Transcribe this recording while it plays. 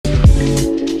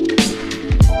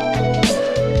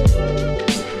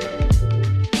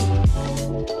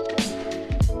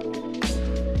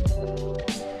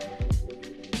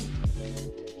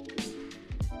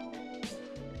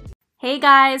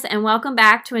guys, and welcome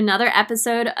back to another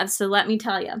episode of So Let Me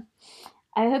Tell You.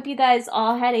 I hope you guys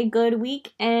all had a good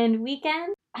week and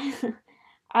weekend.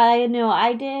 I know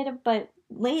I did, but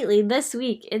lately, this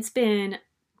week, it's been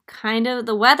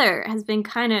the weather has been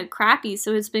kind of crappy,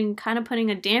 so it's been kind of putting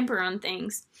a damper on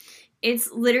things.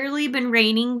 It's literally been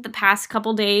raining the past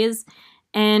couple days,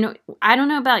 and I don't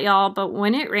know about y'all, but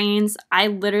when it rains, I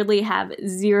literally have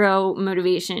zero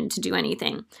motivation to do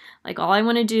anything. Like, all I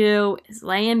want to do is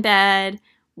lay in bed,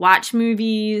 watch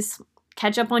movies,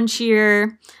 catch up on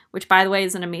Cheer, which, by the way,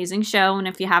 is an amazing show. And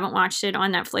if you haven't watched it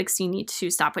on Netflix, you need to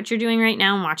stop what you're doing right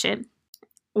now and watch it.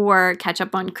 Or catch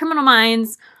up on Criminal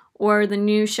Minds, or the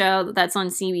new show that's on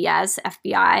CBS,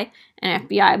 FBI, and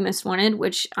FBI Most Wanted,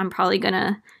 which I'm probably going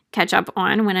to catch up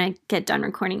on when I get done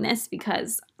recording this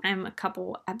because I'm a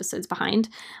couple episodes behind.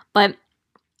 But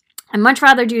I'd much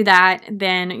rather do that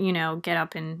than, get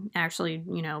up and actually,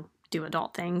 do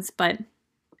adult things. But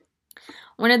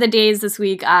one of the days this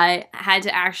week, I had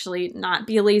to actually not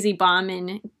be a lazy bum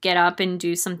and get up and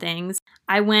do some things.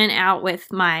 I went out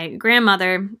with my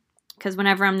grandmother because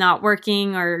whenever I'm not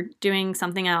working or doing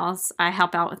something else, I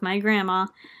help out with my grandma.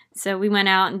 So we went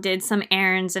out and did some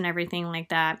errands and everything like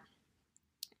that.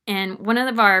 And one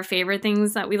of our favorite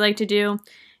things that we like to do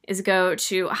is go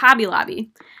to Hobby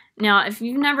Lobby. Now, if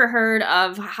you've never heard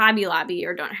of Hobby Lobby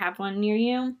or don't have one near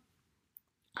you,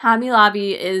 Hobby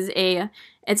Lobby is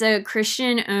it's a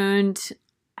Christian-owned,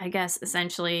 I guess,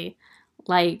 essentially,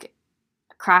 like,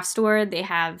 craft store. They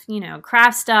have,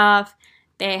 craft stuff.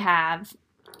 They have,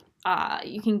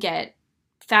 you can get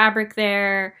fabric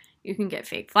there. You can get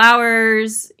fake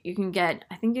flowers.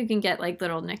 I think you can get, like,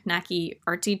 little knick-knacky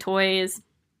artsy toys.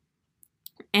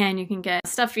 And you can get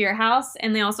stuff for your house.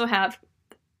 And they also have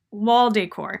wall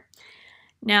decor.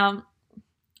 Now,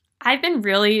 I've been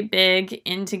really big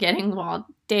into getting wall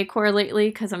decor lately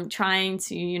because I'm trying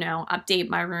to, update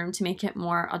my room to make it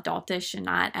more adultish and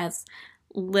not as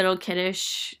little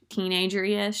kiddish,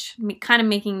 teenager-ish, kind of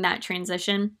making that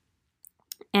transition.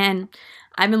 And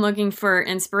I've been looking for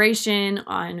inspiration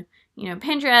on,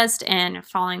 Pinterest and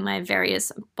following my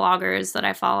various bloggers that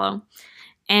I follow.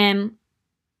 And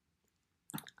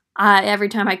every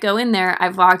time I go in there,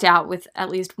 I've walked out with at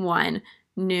least one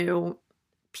new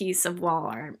piece of wall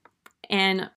art.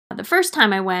 And the first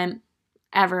time I went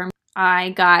ever,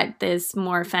 I got this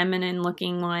more feminine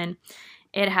looking one.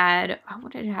 It had,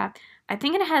 what did it have? I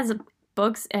think it has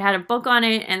books. It had a book on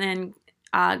it and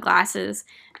then glasses.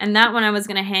 And that one I was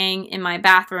going to hang in my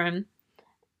bathroom.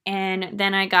 And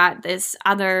then I got this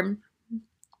other,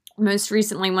 most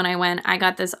recently when I went, I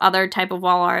got this other type of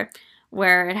wall art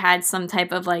where it had some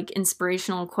type of like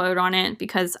inspirational quote on it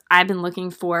because I've been looking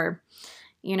for,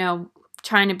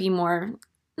 trying to be more,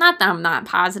 not that I'm not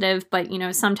positive, but,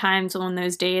 sometimes on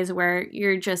those days where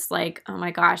you're just like, oh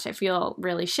my gosh, I feel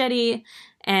really shitty.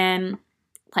 And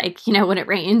like, when it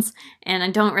rains and I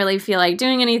don't really feel like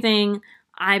doing anything,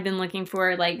 I've been looking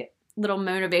for like little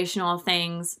motivational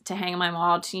things to hang on my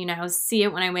wall to, see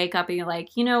it when I wake up and you're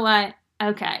like, you know what?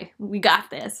 Okay, we got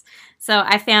this. So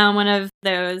I found one of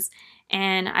those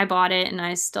and I bought it and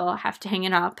I still have to hang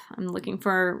it up. I'm looking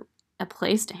for a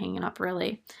place to hang it up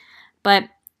really. But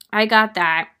I got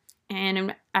that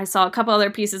and I saw a couple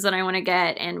other pieces that I want to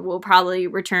get and will probably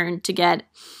return to get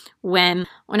when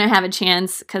I have a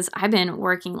chance because I've been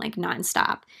working like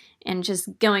nonstop and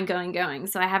just going.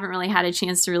 So I haven't really had a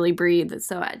chance to really breathe.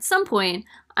 So at some point,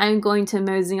 I'm going to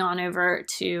mosey on over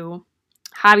to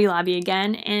Hobby Lobby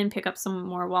again and pick up some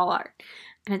more wall art.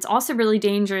 And it's also really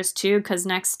dangerous too because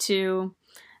next to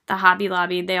the Hobby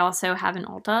Lobby, they also have an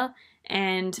Ulta.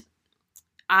 And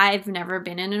I've never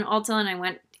been in an Ulta and I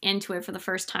went into it for the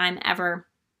first time ever.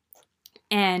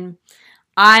 And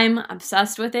I'm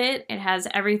obsessed with it. It has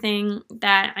everything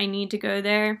that I need to go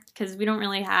there because we don't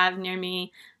really have near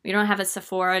me. We don't have a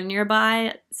Sephora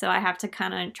nearby. So I have to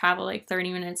kind of travel like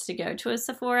 30 minutes to go to a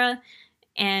Sephora.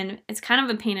 And it's kind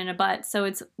of a pain in the butt. So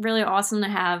it's really awesome to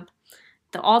have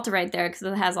the Ulta right there because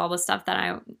it has all the stuff that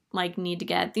I like need to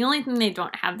get. The only thing they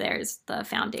don't have there is the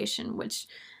foundation, which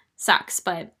sucks.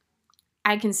 But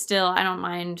I don't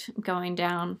mind going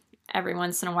down every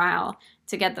once in a while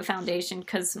to get the foundation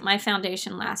because my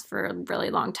foundation lasts for a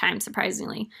really long time,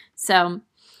 surprisingly. So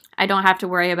I don't have to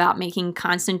worry about making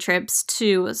constant trips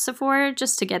to Sephora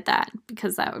just to get that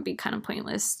because that would be kind of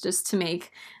pointless just to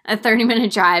make a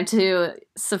 30-minute drive to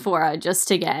Sephora just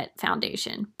to get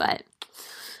foundation, but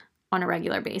on a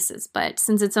regular basis. But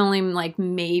since it's only like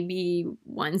maybe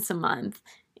once a month,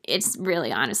 it's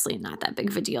really honestly not that big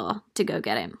of a deal to go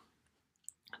get it.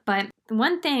 But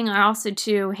one thing I also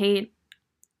too hate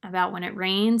about when it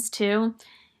rains too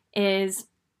is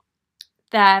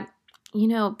that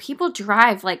people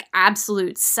drive like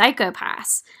absolute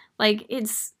psychopaths. Like,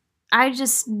 I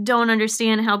just don't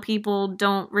understand how people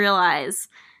don't realize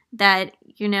that,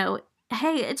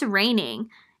 hey, it's raining,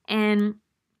 and,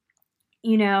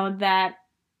 that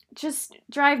just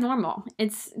drive normal.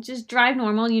 It's just drive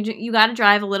normal. You got to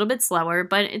drive a little bit slower,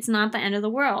 but it's not the end of the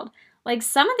world. Like,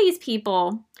 some of these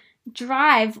people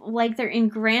drive like they're in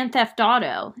Grand Theft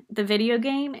Auto, the video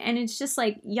game, and it's just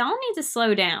like, y'all need to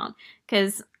slow down,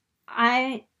 because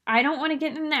I don't want to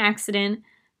get in an accident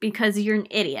because you're an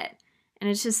idiot. And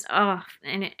it's just,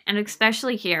 and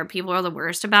especially here, people are the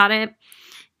worst about it,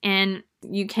 and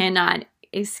you cannot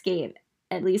escape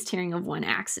at least hearing of one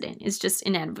accident. It's just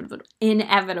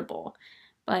inevitable.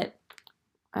 But,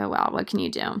 oh well, what can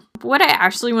you do? What I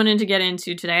actually wanted to get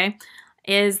into today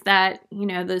is that,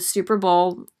 the Super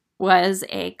Bowl was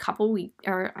a couple weeks,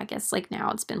 or I guess like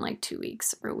now it's been like 2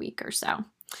 weeks or a week or so.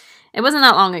 It wasn't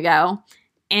that long ago,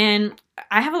 and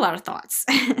I have a lot of thoughts.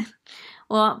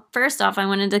 Well, first off, I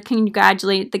wanted to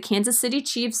congratulate the Kansas City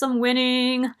Chiefs on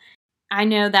winning. I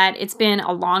know that it's been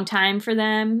a long time for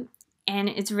them, and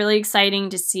it's really exciting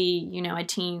to see, a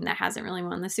team that hasn't really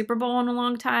won the Super Bowl in a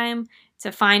long time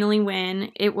to finally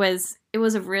win. It was a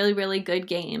really, really good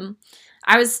game.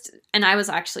 I was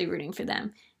actually rooting for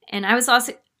them. And I was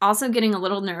also getting a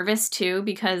little nervous too,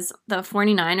 because the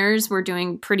 49ers were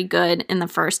doing pretty good in the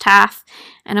first half.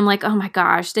 And I'm like, oh my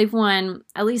gosh, they've won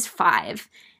at least 5.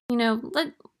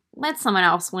 Let someone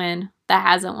else win that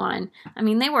hasn't won. I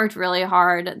mean, they worked really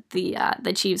hard.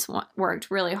 The Chiefs worked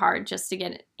really hard just to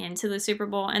get into the Super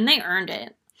Bowl, and they earned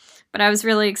it. But I was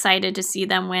really excited to see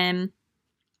them win.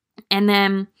 And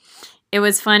then it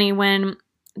was funny when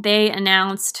they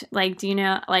announced, like,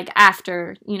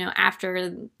 after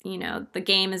the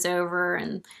game is over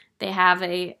and they have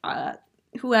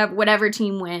whatever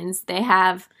team wins,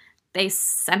 they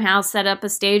somehow set up a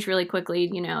stage really quickly,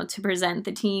 to present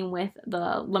the team with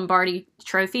the Lombardi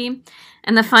Trophy.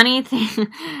 And the funny thing,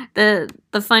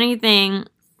 the funny thing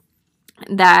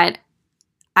that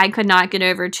I could not get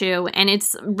over too, and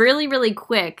it's really, really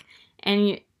quick,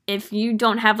 and if you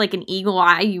don't have like an eagle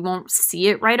eye, you won't see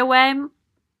it right away.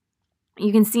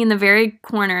 You can see in the very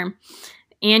corner,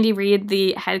 Andy Reid,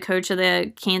 the head coach of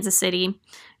the Kansas City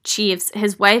Chiefs,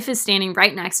 his wife is standing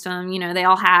right next to him. They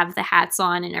all have the hats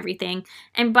on and everything.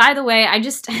 And by the way, I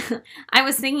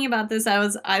was thinking about this. I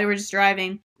was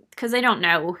driving, because they don't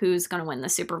know who's going to win the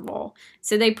Super Bowl.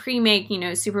 So they pre-make,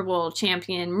 Super Bowl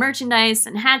champion merchandise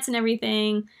and hats and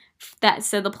everything,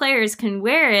 so the players can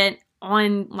wear it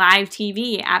on live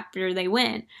TV after they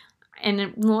win.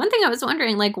 And one thing I was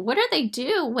wondering, like, what do they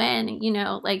do when, the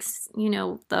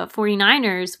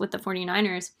 49ers, with the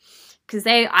 49ers, because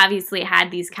they obviously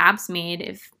had these caps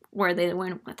made where they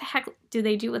went, what the heck do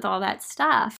they do with all that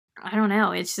stuff? I don't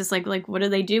know. It's just like what do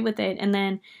they do with it? And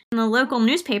then in the local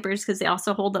newspapers, because they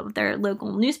also hold up their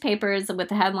local newspapers with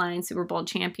the headline Super Bowl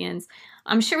champions.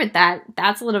 I'm sure with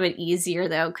that's a little bit easier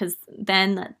though, because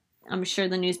then I'm sure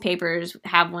the newspapers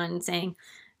have one saying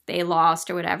they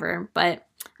lost or whatever. But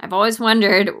I've always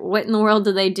wondered, what in the world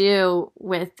do they do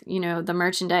with, the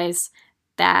merchandise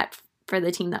for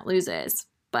the team that loses?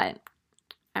 But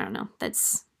I don't know.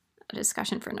 That's a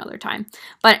discussion for another time.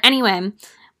 But anyway,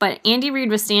 Andy Reid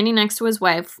was standing next to his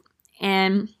wife,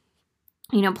 and,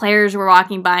 players were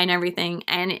walking by and everything,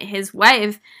 and his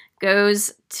wife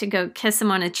goes to go kiss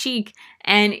him on a cheek,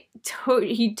 and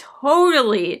he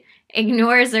totally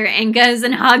ignores her and goes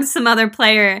and hugs some other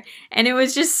player, and it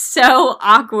was just so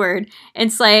awkward.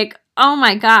 It's like, oh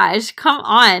my gosh, come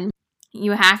on.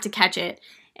 You have to catch it.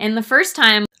 And the first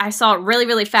time I saw it really,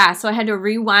 really fast, so I had to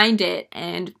rewind it,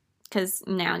 and because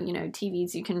now,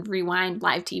 TVs, you can rewind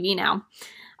live TV now.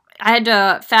 I had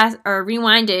to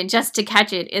rewind it just to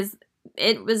catch it.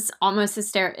 It was almost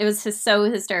hysterical. It was just so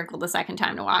hysterical the second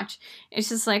time to watch. It's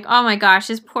just like, oh my gosh,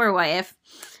 his poor wife.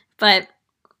 But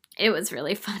it was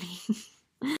really funny.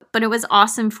 But it was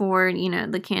awesome for,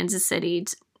 the Kansas City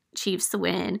Chiefs to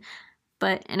win.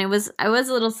 I was a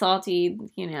little salty,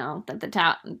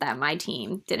 that my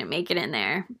team didn't make it in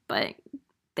there. But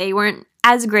they weren't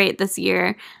as great this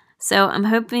year. So I'm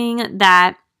hoping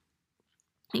that,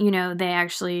 they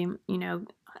actually,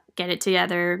 get it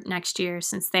together next year,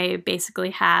 since they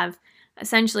basically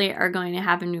essentially are going to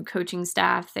have a new coaching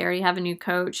staff. They already have a new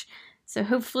coach. So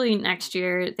hopefully next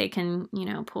year they can,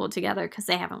 pull it together, because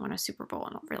they haven't won a Super Bowl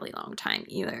in a really long time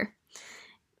either.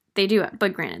 They do,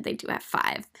 but granted, they do have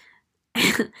 5.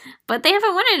 But they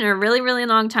haven't won it in a really, really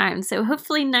long time. So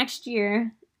hopefully next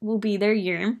year will be their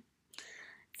year.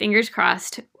 Fingers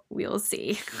crossed, we'll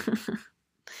see.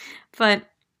 But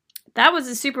that was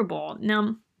the Super Bowl.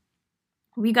 Now,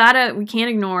 we can't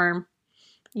ignore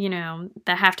the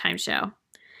halftime show.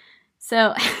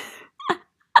 So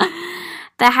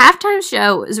the halftime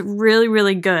show was really,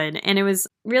 really good. And it was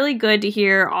really good to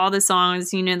hear all the songs,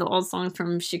 the old songs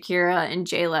from Shakira and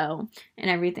J-Lo and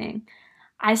everything.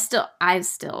 I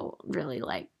still really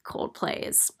like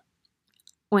Coldplay's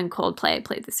when Coldplay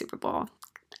played the Super Bowl.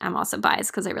 I'm also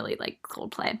biased because I really like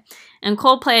Coldplay. And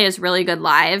Coldplay is really good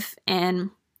live.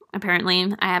 And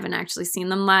apparently I haven't actually seen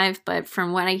them live, but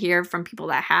from what I hear from people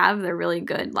that have, they're really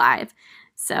good live.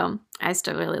 So I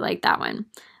still really like that one.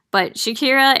 But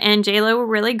Shakira and J-Lo were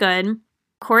really good.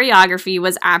 Choreography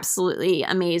was absolutely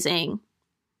amazing.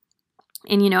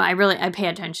 And, I pay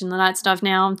attention to that stuff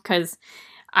now because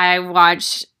I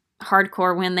watch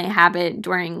hardcore when they have it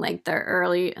during like the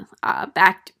early,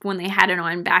 back when they had it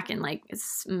on back in like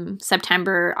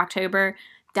September, October.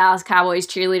 Dallas Cowboys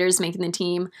cheerleaders making the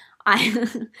team.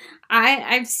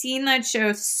 I've seen that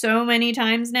show so many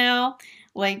times now.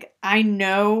 Like, I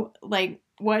know like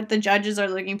what the judges are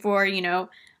looking for, I'm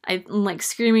like not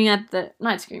screaming at the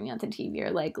TV,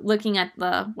 or like looking at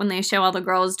when they show all the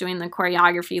girls doing the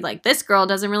choreography, like this girl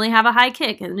doesn't really have a high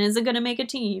kick and isn't going to make the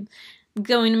team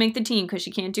because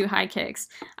she can't do high kicks.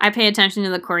 I pay attention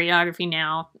to the choreography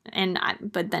now,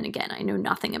 but then again, I know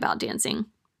nothing about dancing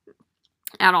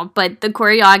at all. But the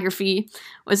choreography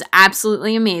was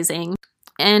absolutely amazing.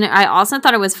 And I also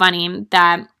thought it was funny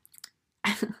that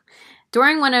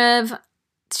during one of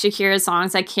Shakira's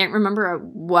songs, I can't remember at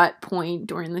what point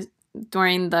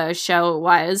during the show it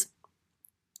was,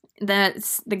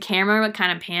 the camera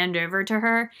kind of panned over to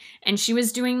her, and she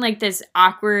was doing like this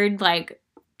awkward like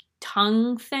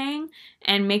tongue thing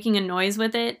and making a noise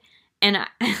with it. And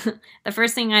the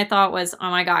first thing I thought was, oh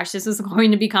my gosh, this is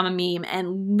going to become a meme.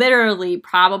 And literally,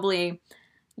 probably,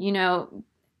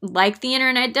 like the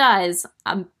internet does,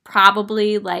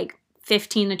 probably like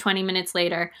 15 to 20 minutes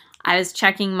later, I was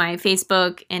checking my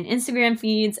Facebook and Instagram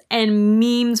feeds, and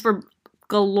memes were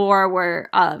galore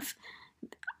of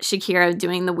Shakira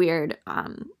doing the weird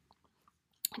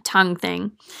tongue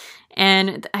thing.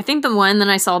 And I think the one that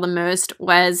I saw the most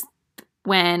was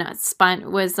when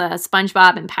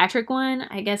SpongeBob and Patrick one.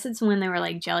 I guess it's when they were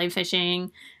like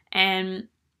jellyfishing and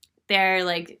they're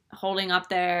like holding up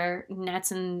their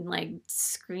nets and like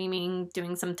screaming,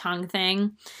 doing some tongue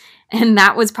thing. And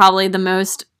that was probably the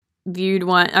most viewed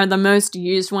one, or the most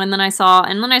used one that I saw.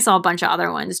 And then I saw a bunch of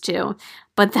other ones too.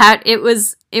 But it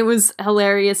was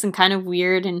hilarious and kind of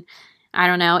weird, and I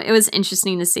don't know, it was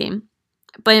interesting to see.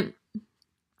 But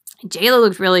J-Lo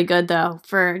looked really good though.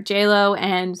 For J-Lo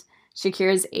and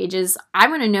Shakira's ages, I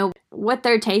want to know what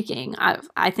they're taking.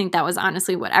 I think that was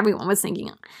honestly what everyone was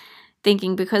thinking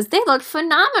because they looked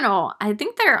phenomenal. I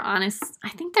think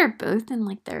they're both in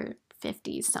like their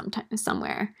 50s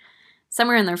somewhere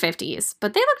in their 50s,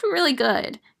 but they looked really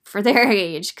good for their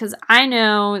age, because I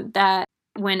know that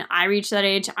when I reach that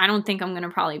age, I don't think I'm going to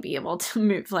probably be able to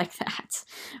move like that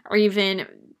or even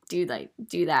do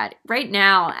that. Right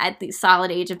now, at the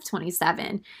solid age of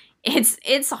 27,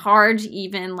 it's hard to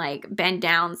even like bend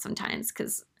down sometimes,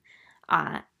 because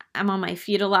I'm on my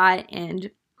feet a lot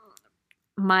and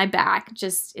my back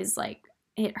just is like,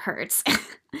 it hurts.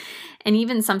 And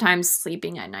even sometimes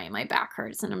sleeping at night, my back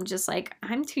hurts, and I'm just like,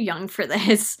 I'm too young for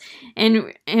this.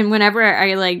 And whenever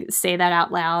I like say that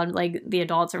out loud, like the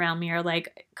adults around me are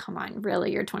like, come on,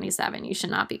 really, you're 27, you should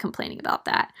not be complaining about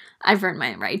that. I've earned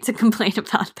my right to complain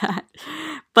about that.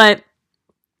 But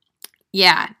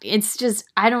yeah, it's just,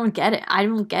 I don't get it.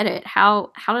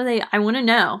 How do they, I want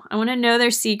to know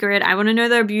their secret. I want to know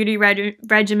their beauty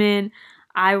regimen.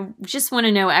 I just want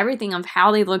to know everything of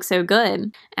how they look so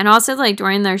good. And also, like,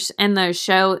 during the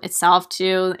show itself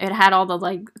too, it had all the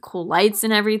like cool lights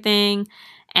and everything.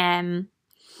 And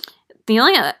the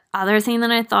only other thing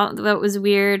that I thought that was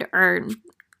weird, or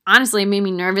honestly made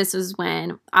me nervous, was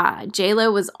when J-Lo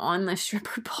was on the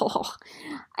stripper pole.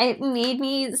 It made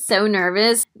me so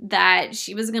nervous that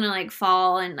she was gonna like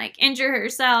fall and like injure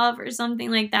herself or something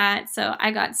like that. So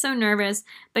I got so nervous.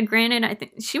 But granted, I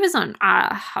think she was on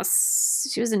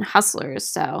she was in Hustlers,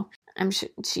 so I'm sure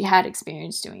she had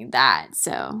experience doing that.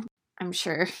 So I'm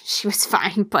sure she was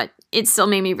fine, but it still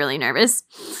made me really nervous.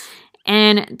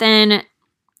 And then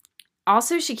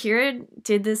also Shakira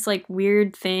did this like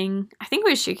weird thing. I think it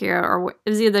was Shakira, or it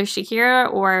was either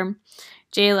Shakira or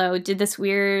J-Lo did this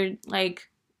weird like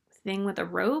thing with a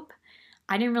rope.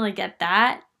 I didn't really get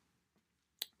that.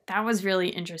 That was really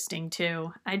interesting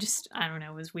too. I don't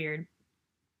know, it was weird.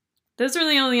 Those are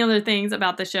the only other things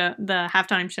about the show, the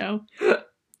halftime show.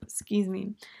 Excuse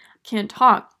me. Can't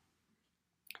talk.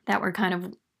 That were kind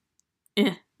of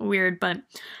weird, but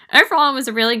overall it was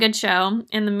a really good show,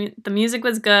 and the music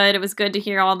was good. It was good to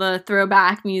hear all the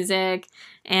throwback music,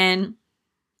 and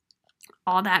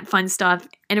all that fun stuff.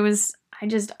 And it was,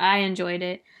 I enjoyed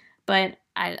it, but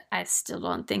I still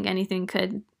don't think anything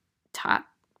could top,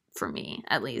 for me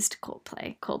at least,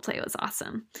 Coldplay. Coldplay was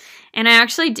awesome. And I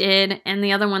actually did, and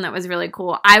the other one that was really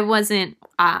cool, I wasn't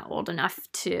old enough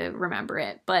to remember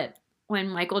it, but when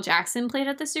Michael Jackson played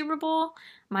at the Super Bowl,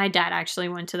 my dad actually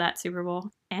went to that Super Bowl,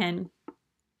 and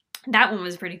that one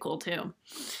was pretty cool too.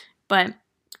 But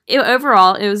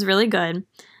overall, it was really good.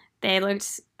 They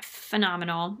looked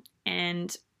phenomenal,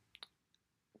 and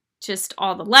just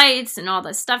all the lights and all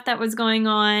the stuff that was going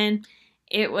on,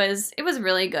 it was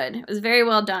really good. It was very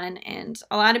well done, and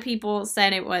a lot of people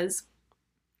said it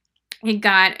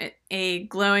got a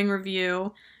glowing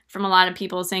review from a lot of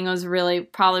people, saying it was really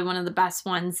probably one of the best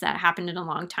ones that happened in a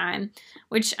long time,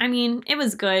 which, I mean, it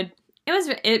was good.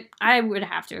 I would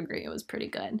have to agree, it was pretty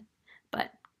good,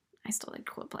 but I still like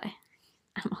Coldplay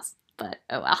almost, but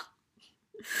oh well.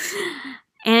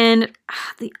 And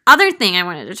the other thing I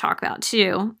wanted to talk about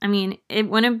too, I mean, it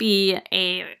wouldn't be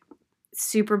a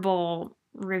Super Bowl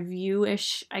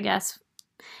review-ish, I guess,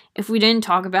 if we didn't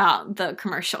talk about the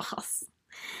commercials.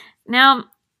 Now,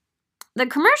 the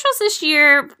commercials this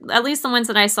year, at least the ones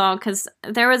that I saw, because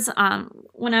there was,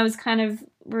 when I was kind of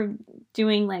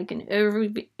doing like an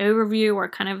overview or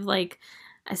kind of like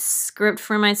a script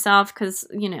for myself, because,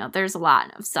 you know, there's a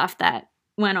lot of stuff that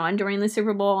went on during the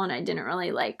Super Bowl, and I didn't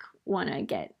really like want to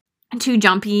get too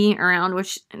jumpy around,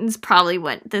 which is probably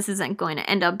what this isn't going to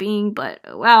end up being, but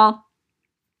well,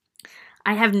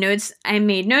 I have notes. I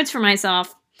made notes for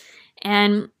myself,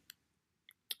 and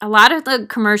a lot of the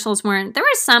commercials weren't, there were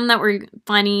some that were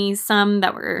funny, some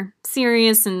that were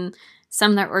serious, and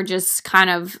some that were just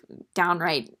kind of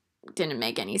downright didn't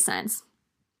make any sense.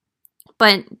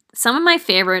 But some of my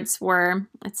favorites were,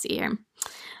 let's see here.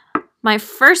 My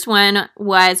first one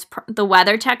was the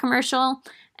WeatherTech commercial,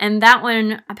 and that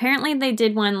one, apparently they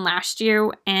did one last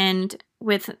year, and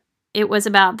it was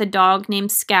about the dog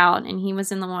named Scout, and he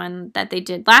was in the one that they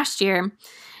did last year.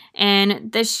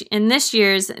 And in this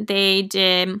year's, they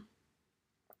did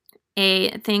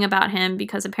a thing about him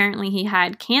because apparently he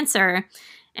had cancer,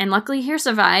 and luckily he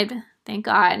survived, thank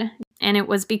God. And it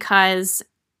was because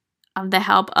of the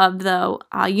help of the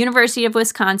University of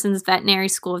Wisconsin's Veterinary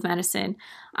School of Medicine.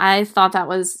 I thought that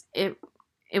was it.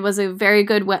 It was a very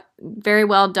good, very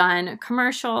well done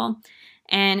commercial,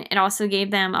 and it also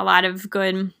gave them a lot of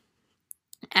good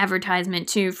advertisement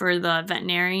too for the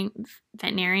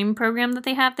veterinarian program that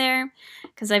they have there,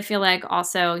 because I feel like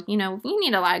also, you know, we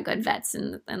need a lot of good vets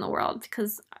in the world,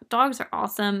 because dogs are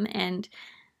awesome, and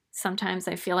sometimes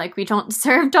I feel like we don't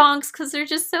deserve dogs because they're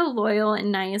just so loyal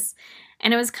and nice.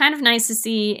 And it was kind of nice to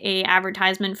see a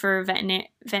advertisement for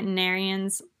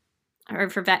veterinarians or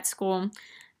for vet school,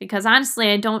 because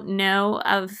honestly I don't know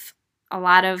of a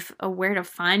lot of where to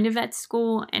find a vet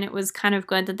school, and it was kind of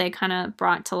good that they kind of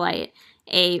brought to light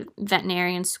a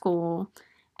veterinarian school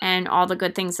and all the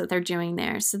good things that they're doing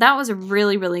there. So that was a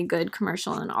really, really good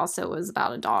commercial, and also it was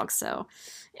about a dog, so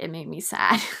it made me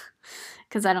sad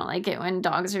because I don't like it when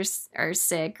dogs are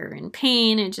sick or in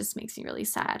pain. It just makes me really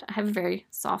sad. I have a very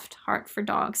soft heart for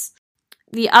dogs.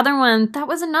 The other one, that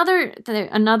was another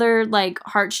like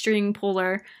heartstring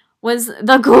puller, was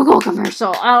the Google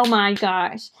commercial. Oh my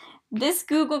gosh. This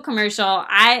Google commercial,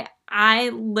 I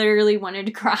literally wanted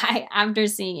to cry after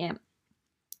seeing it.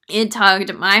 It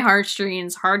tugged my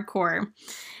heartstrings hardcore.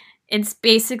 It's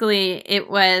basically,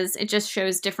 it just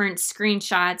shows different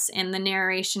screenshots and the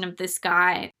narration of this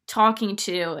guy talking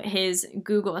to his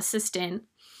Google Assistant,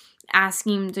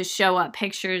 asking him to show up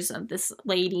pictures of this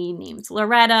lady named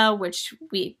Loretta, which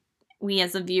we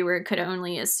as a viewer could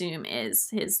only assume is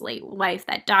his late wife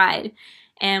that died.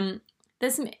 And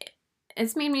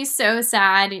it's made me so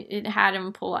sad. It had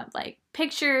him pull up like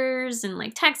pictures and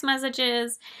like text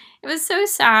messages. It was so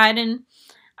sad, and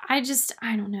I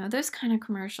don't know, those kind of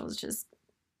commercials just,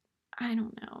 I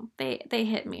don't know, they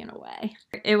hit me in a way.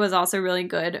 It was also a really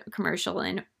good commercial,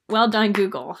 and well done,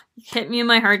 Google. You hit me in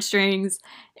my heartstrings.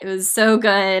 It was so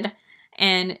good,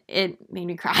 and it made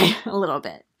me cry a little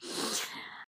bit.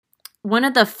 One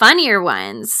of the funnier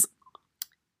ones,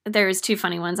 there's two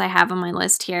funny ones I have on my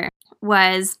list here,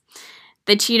 was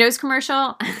the Cheetos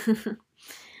commercial.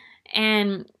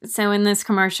 And so in this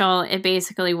commercial, it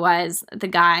basically was the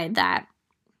guy that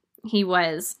he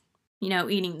was, you know,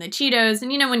 eating the Cheetos. And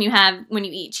you know, when you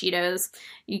eat Cheetos,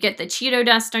 you get the Cheeto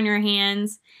dust on your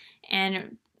hands.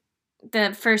 And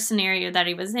the first scenario that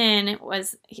he was in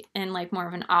was in like more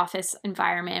of an office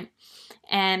environment.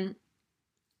 And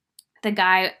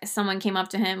someone came up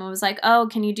to him and was like, oh,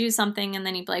 can you do something? And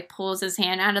then he like pulls his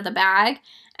hand out of the bag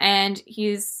and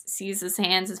he sees his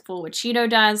hands is full with Cheeto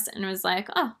dust and was like,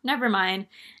 oh, never mind.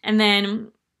 And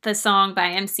then the song by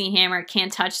MC Hammer,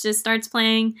 Can't Touch This, starts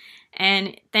playing.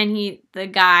 And then the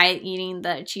guy eating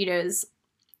the Cheetos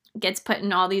gets put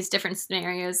in all these different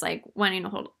scenarios, like wanting to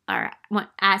hold, or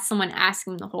someone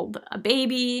asking him to hold a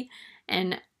baby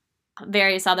and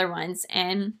various other ones.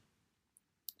 And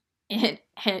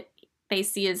they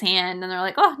see his hand and they're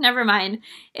like, oh, never mind.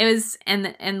 It was,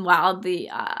 and while the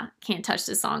Can't Touch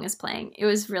This song is playing, it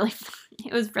was really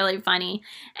funny.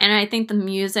 And I think the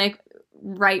music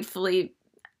rightfully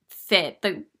fit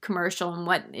the commercial and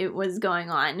what it was going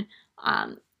on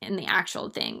in the actual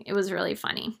thing. It was really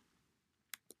funny.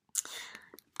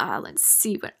 Let's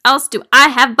see, what else do I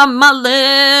have on my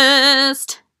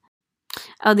list?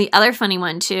 Oh, the other funny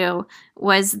one too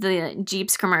was the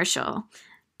Jeeps commercial.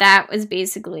 That was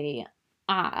basically,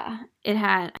 it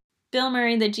had Bill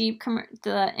Murray, in the Jeep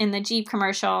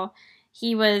commercial.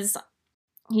 He's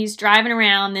driving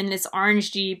around in this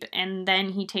orange Jeep, and then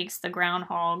he takes the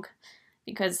groundhog,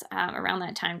 because around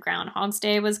that time Groundhog's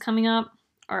Day was coming up,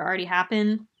 or already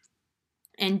happened,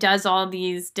 and does all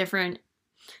these different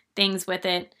things with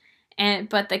it.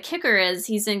 But the kicker is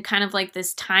he's in kind of like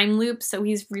this time loop, so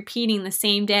he's repeating the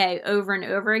same day over and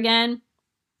over again.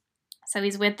 So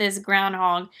he's with this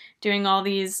groundhog doing all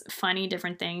these funny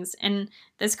different things. And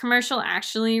this commercial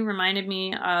actually reminded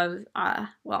me of,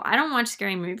 well, I don't watch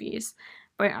scary movies,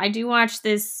 but I do watch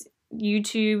this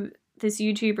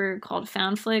YouTuber called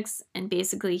Foundflix, and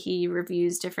basically he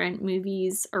reviews different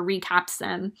movies or recaps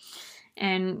them.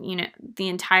 And, you know, the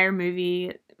entire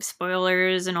movie,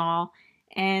 spoilers and all.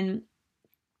 And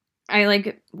I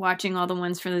like watching all the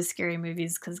ones for the scary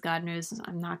movies because God knows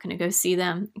I'm not going to go see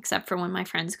them except for when my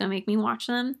friends go make me watch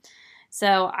them.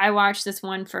 So I watched this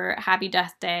one for Happy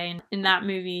Death Day. And in that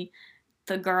movie,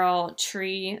 the girl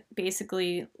Tree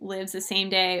basically lives the same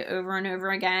day over and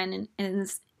over again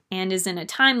and is in a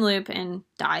time loop and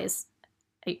dies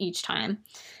each time.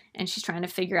 And she's trying to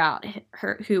figure out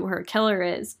who her killer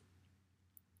is.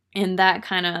 And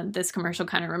this commercial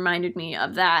kind of reminded me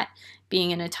of that,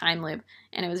 being in a time loop,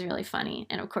 and it was really funny.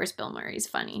 And of course, Bill Murray's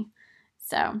funny.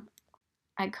 So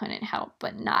I couldn't help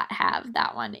but not have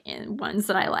that one in ones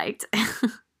that I liked.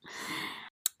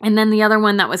 And then the other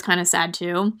one that was kind of sad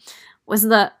too was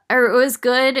it was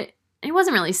good. It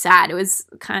wasn't really sad. It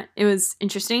was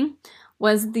interesting.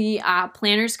 Was the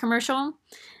Planters commercial.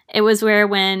 It was where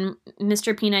when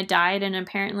Mr. Peanut died, and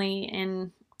apparently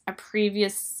in a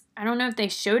previous, I don't know if they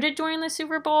showed it during the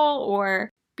Super Bowl or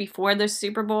before the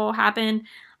Super Bowl happened,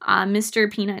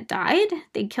 Mr. Peanut died.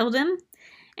 They killed him.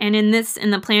 And in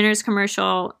the Planters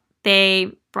commercial,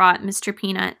 they brought Mr.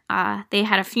 Peanut. They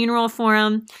had a funeral for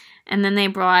him, and then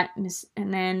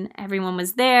and then everyone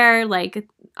was there, like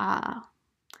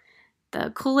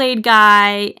the Kool-Aid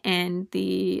guy and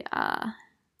the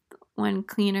one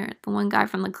guy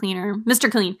from the cleaner,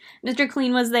 Mr. Clean. Mr.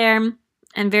 Clean was there,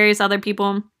 and various other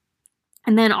people.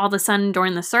 And then all of a sudden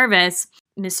during the service,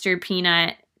 Mr.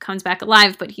 Peanut comes back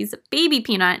alive, but he's a baby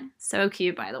peanut. So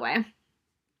cute, by the way.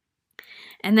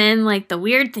 And then, like, the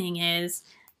weird thing is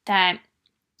that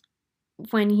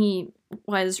when he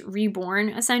was reborn,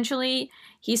 essentially,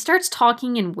 he starts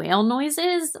talking in whale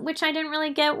noises, which I didn't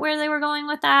really get where they were going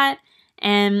with that.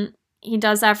 And he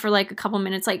does that for, like, a couple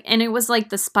minutes. And it was like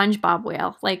the SpongeBob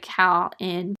whale, like how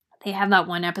they have that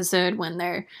one episode when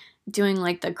they're doing,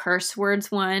 like, the curse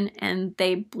words one, and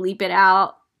they bleep it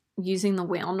out using the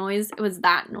whale noise. It was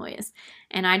that noise.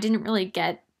 And I didn't really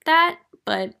get that,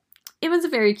 but it was a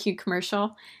very cute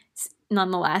commercial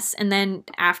nonetheless. And then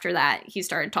after that, he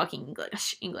started talking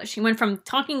English. He went from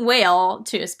talking whale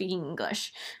to speaking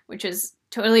English, which is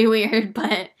totally weird,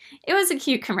 but it was a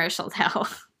cute commercial though.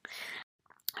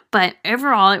 But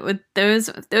overall, those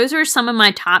were some of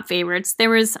my top favorites. There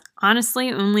was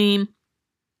honestly only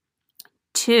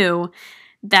two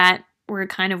that were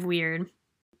kind of weird.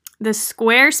 The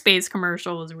Squarespace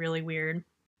commercial was really weird.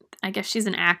 I guess she's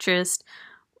an actress.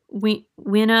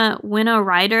 Winona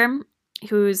Ryder,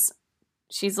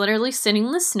 she's literally sitting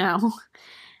in the snow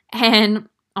and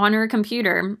on her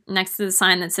computer next to the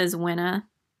sign that says Winna.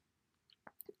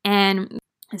 And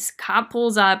this cop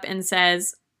pulls up and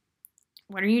says,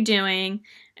 "What are you doing?"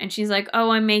 And she's like,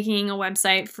 "Oh, I'm making a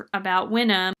website about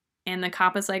Winna." And the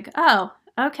cop is like, "Oh,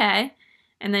 okay."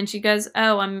 And then she goes,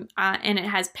 "Oh, I'm," and it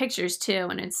has pictures too.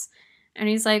 And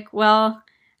he's like, "Well,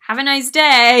 have a nice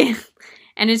day."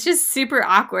 And it's just super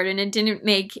awkward, and it didn't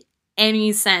make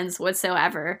any sense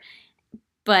whatsoever.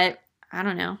 But I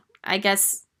don't know. I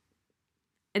guess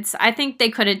I think they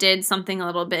could have did something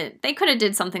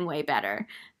way better.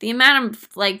 The amount of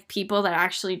like people that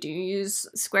actually do use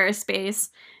Squarespace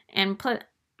and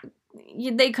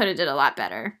they could have did a lot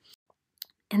better.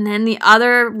 And then the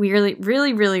other really,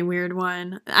 really, really weird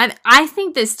one, I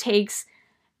think this takes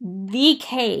the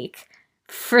cake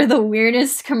for the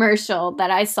weirdest commercial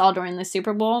that I saw during the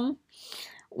Super Bowl,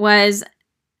 was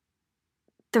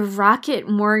the Rocket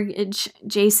Mortgage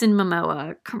Jason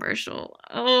Momoa commercial.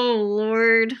 Oh,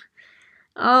 Lord.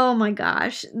 Oh, my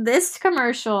gosh. This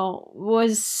commercial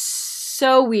was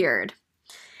so weird.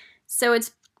 So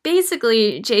it's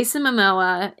basically Jason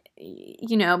Momoa,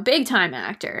 big time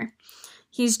actor.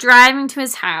 He's driving to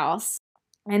his house,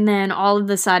 and then all of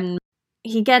a sudden,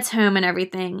 he gets home and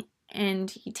everything,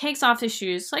 and he takes off his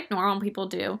shoes like normal people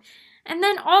do. And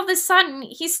then all of a sudden,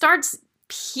 he starts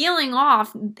peeling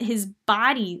off his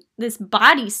body, this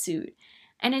bodysuit.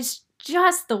 And it's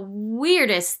just the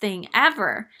weirdest thing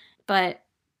ever. But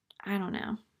I don't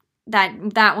know.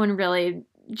 That one really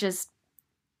just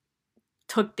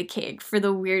took the cake for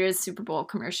the weirdest Super Bowl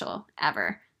commercial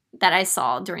ever that I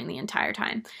saw during the entire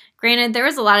time. Granted, there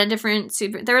was a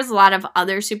lot of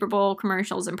other Super Bowl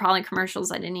commercials and probably commercials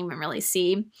I didn't even really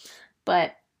see.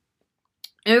 But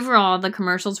overall, the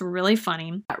commercials were really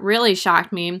funny. What really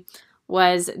shocked me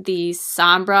was the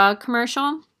Sombra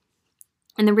commercial.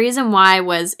 And the reason why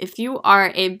was, if you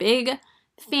are a big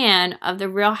fan of the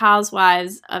Real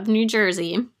Housewives of New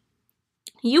Jersey,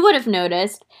 you would have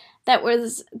noticed that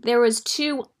there was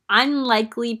two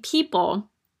unlikely people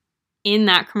in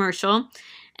that commercial,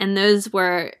 and those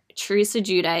were Teresa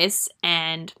Giudice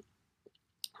and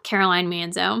Caroline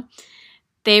Manzo.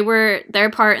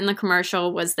 Their part in the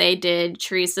commercial was they did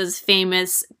Teresa's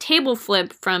famous table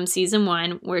flip from season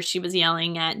 1, where she was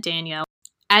yelling at Danielle.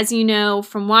 As you know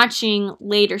from watching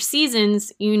later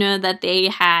seasons, you know that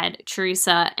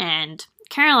Teresa and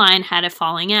Caroline had a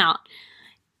falling out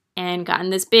and gotten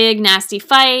this big nasty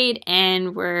fight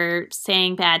and were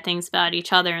saying bad things about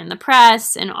each other in the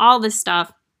press and all this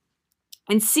stuff.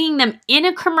 And seeing them in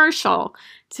a commercial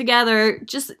together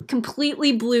just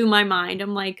completely blew my mind.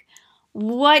 I'm like,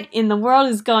 what in the world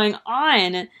is going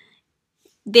on?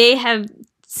 They have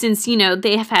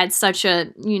had such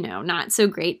a, not so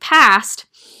great past.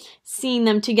 Seeing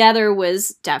them together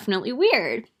was definitely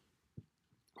weird.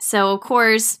 So, of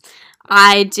course,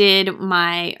 I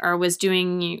was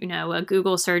doing, a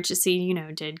Google search to see,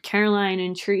 did Caroline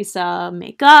and Teresa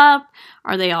make up?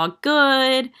 Are they all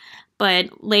good?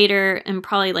 But later, and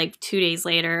probably like 2 days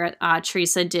later,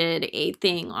 Teresa did a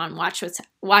thing on Watch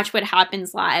What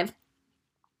Happens Live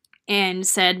and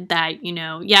said that,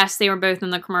 yes, they were both in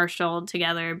the commercial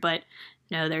together, but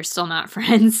no, they're still not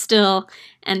friends still.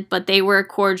 But they were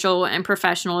cordial and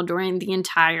professional during the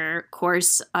entire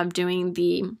course of doing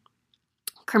the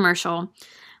commercial.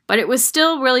 But it was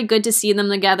still really good to see them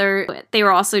together. They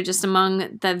were also just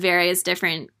among the various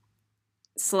different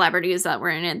celebrities that were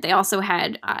in it. They also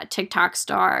had TikTok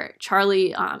star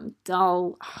Charlie I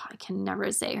can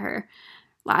never say her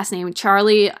last name,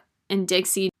 Charlie and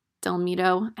Dixie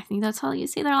D'Amelio. I think that's how you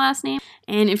say their last name.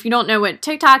 And if you don't know what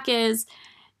TikTok is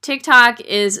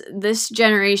this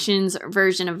generation's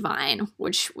version of Vine,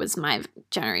 which was my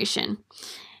generation.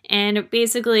 And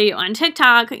basically on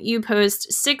TikTok, you post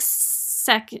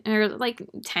 6-second or like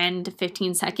 10 to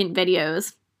 15-second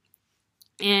videos.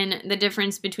 And the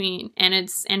difference between, and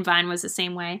Vine was the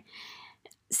same way,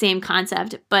 same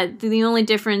concept. But the only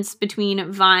difference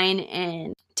between Vine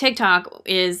and TikTok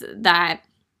is that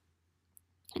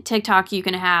TikTok you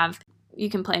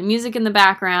can play music in the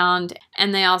background,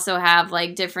 and they also have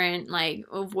like different like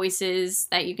voices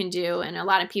that you can do, and a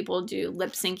lot of people do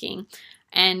lip syncing.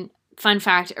 And fun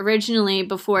fact, originally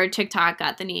before TikTok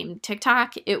got the name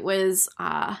TikTok, it was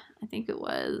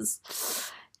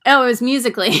it was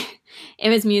Musical.ly. It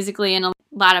was Musical.ly, and a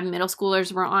lot of middle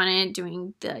schoolers were on it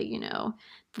doing the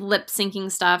lip syncing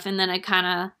stuff, and then it kind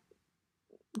of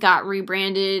got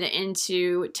rebranded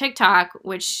into TikTok,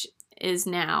 which is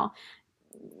now,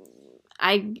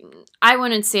 I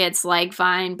wouldn't say it's like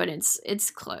Vine, but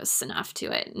it's close enough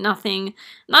to it. Nothing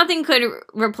could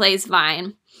replace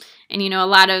Vine. And a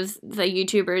lot of the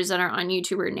YouTubers that are on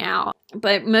YouTube now,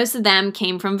 but most of them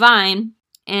came from Vine.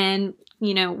 And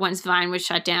once Vine was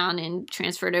shut down and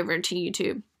transferred over to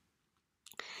YouTube.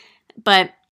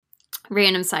 But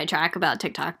random sidetrack about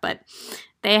TikTok, but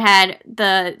they had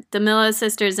the D'Amelio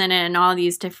sisters in it and all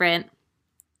these different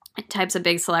types of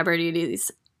big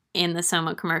celebrities in the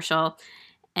Soma commercial,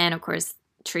 and of course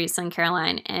Teresa and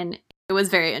Caroline, and it was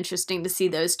very interesting to see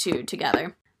those two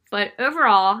together. But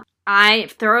overall, I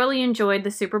thoroughly enjoyed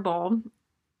the Super Bowl.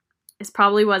 This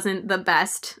probably wasn't the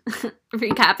best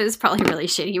recap. It was probably a really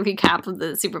shitty recap of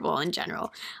the Super Bowl in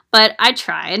general. But I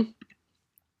tried.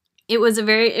 It was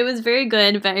very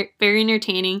good, very, very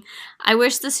entertaining. I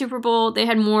wish the Super Bowl, they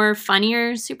had more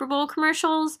funnier Super Bowl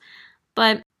commercials,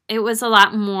 but it was a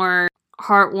lot more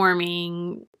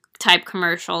heartwarming type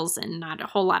commercials and not a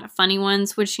whole lot of funny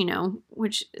ones, which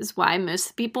is why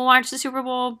most people watch the Super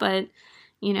Bowl, but,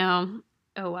 oh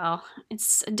well,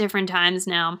 it's different times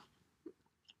now,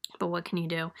 but what can you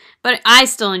do? But I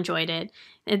still enjoyed it.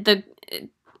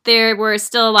 There were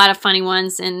still a lot of funny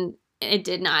ones, and it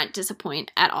did not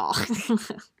disappoint at all.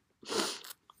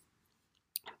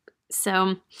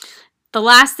 So, the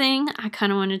last thing I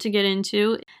kind of wanted to get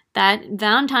into, that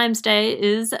Valentine's Day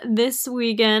is this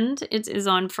weekend. It is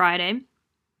on Friday.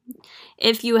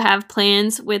 If you have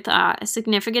plans with a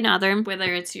significant other,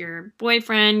 whether it's your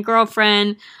boyfriend,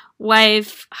 girlfriend,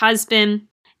 wife, husband,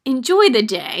 enjoy the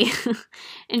day.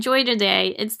 Enjoy the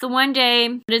day. It's the one day,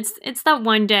 but it's that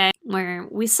one day where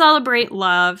we celebrate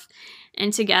love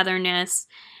and togetherness.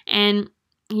 And,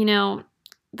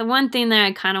 the one thing that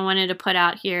I kind of wanted to put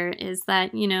out here is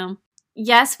that,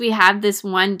 yes, we have this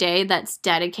one day that's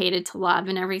dedicated to love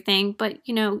and everything, but,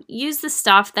 use the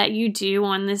stuff that you do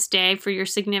on this day for your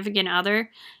significant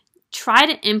other. Try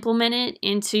to implement it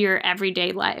into your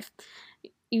everyday life.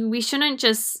 We shouldn't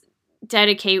just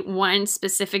dedicate one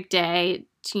specific day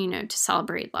to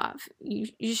celebrate love.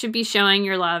 You should be showing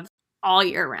your love all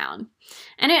year round.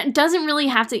 And it doesn't really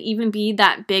have to even be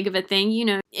that big of a thing.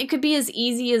 It could be as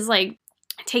easy as like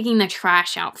taking the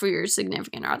trash out for your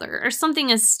significant other or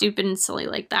something as stupid and silly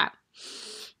like that.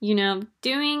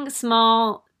 Doing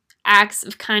small acts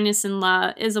of kindness and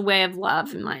love is a way of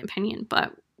love, in my opinion,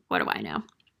 but what do I know?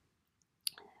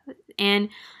 And,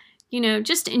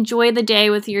 just enjoy the day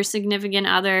with your significant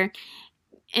other.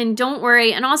 And don't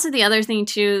worry. And also the other thing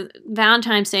too,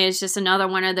 Valentine's Day is just another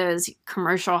one of those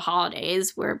commercial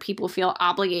holidays where people feel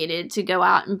obligated to go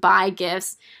out and buy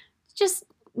gifts. Just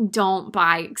don't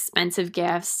buy expensive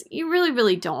gifts. You really,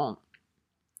 really don't.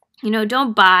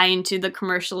 Don't buy into the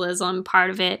commercialism part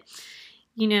of it.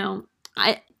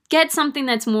 I get something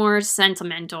that's more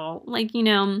sentimental. Like,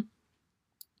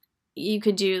 you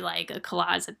could do like a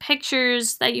collage of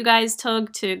pictures that you guys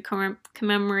took to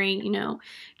commemorate,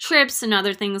 trips and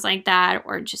other things like that,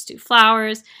 or just do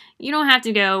flowers. You don't have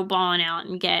to go balling out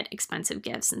and get expensive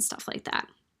gifts and stuff like that.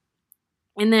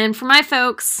 And then for my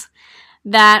folks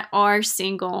that are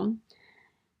single,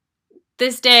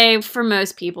 this day for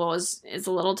most people is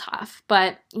a little tough,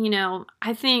 but I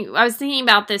was thinking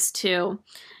about this too.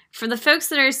 For the folks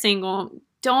that are single,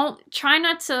 try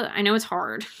not to, I know it's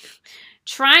hard,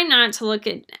 try not to look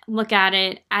at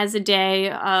it as a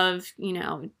day of,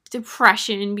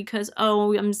 depression because,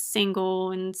 oh, I'm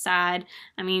single and sad.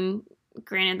 I mean,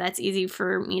 granted, that's easy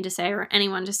for me to say or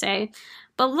anyone to say,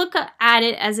 but look at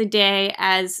it as a day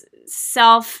as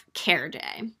self-care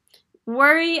day.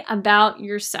 Worry about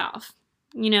yourself.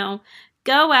 Go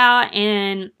out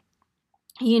and,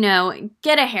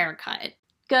 get a haircut.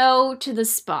 Go to the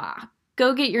spa.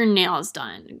 Go get your nails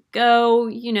done. Go,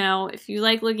 if you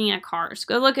like looking at cars,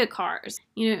 go look at cars,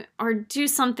 or do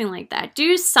something like that.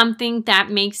 Do something that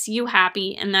makes you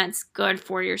happy and that's good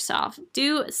for yourself.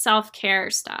 Do self-care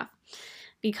stuff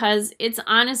because it's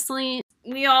honestly,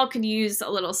 we all could use a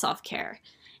little self-care.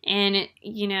 And,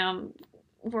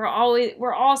 we're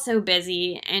all so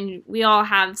busy and we all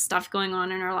have stuff going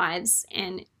on in our lives.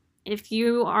 And if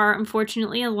you are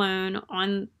unfortunately alone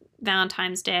on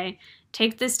Valentine's Day,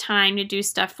 take this time to do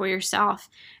stuff for yourself.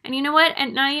 And you know what?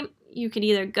 At night, you could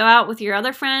either go out with your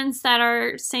other friends that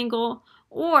are single,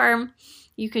 or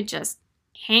you could just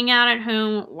hang out at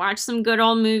home, watch some good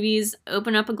old movies,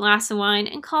 open up a glass of wine,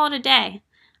 and call it a day.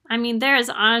 I mean, there is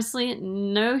honestly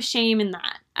no shame in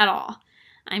that at all.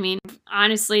 I mean,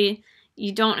 honestly,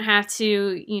 you don't have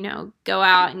to, go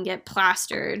out and get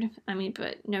plastered. I mean,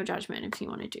 but no judgment if you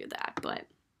want to do that. But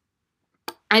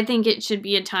I think it should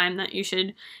be a time that you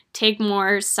should take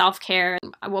more self-care.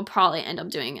 I will probably end up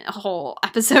doing a whole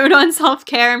episode on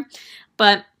self-care,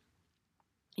 but,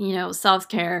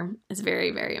 self-care is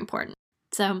very, very important.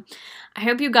 So I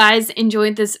hope you guys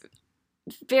enjoyed this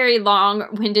very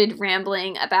long-winded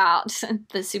rambling about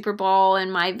the Super Bowl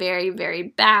and my very, very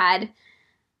bad,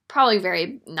 probably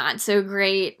very not so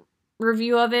great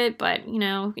review of it, but,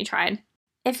 we tried.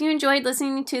 If you enjoyed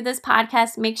listening to this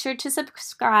podcast, make sure to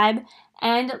subscribe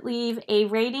and leave a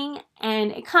rating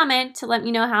and a comment to let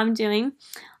me know how I'm doing.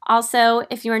 Also,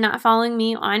 if you are not following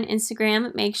me on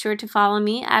Instagram, make sure to follow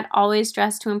me at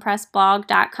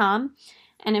alwaysdressedtoimpressblog.com.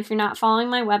 And if you're not following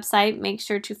my website, make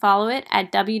sure to follow it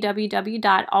at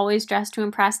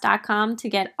www.alwaysdressedtoimpress.com to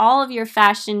get all of your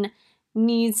fashion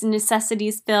needs and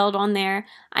necessities filled on there.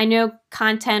 I know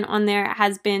content on there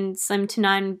has been slim to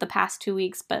none the past 2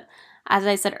 weeks, but as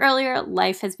I said earlier,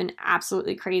 life has been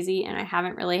absolutely crazy and I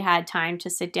haven't really had time to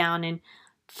sit down and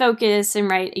focus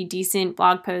and write a decent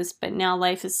blog post, but now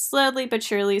life is slowly but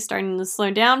surely starting to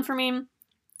slow down for me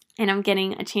and I'm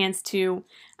getting a chance to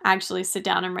actually sit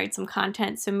down and write some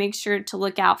content. So make sure to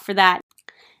look out for that.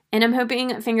 And I'm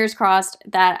hoping, fingers crossed,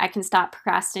 that I can stop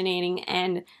procrastinating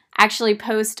and actually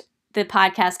post the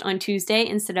podcast on Tuesday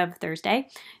instead of Thursday.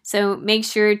 So make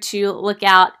sure to look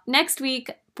out next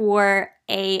week for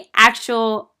a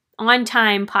actual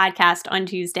on-time podcast on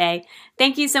Tuesday.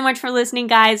 Thank you so much for listening,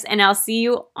 guys, and I'll see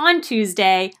you on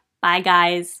Tuesday. Bye,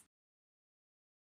 guys.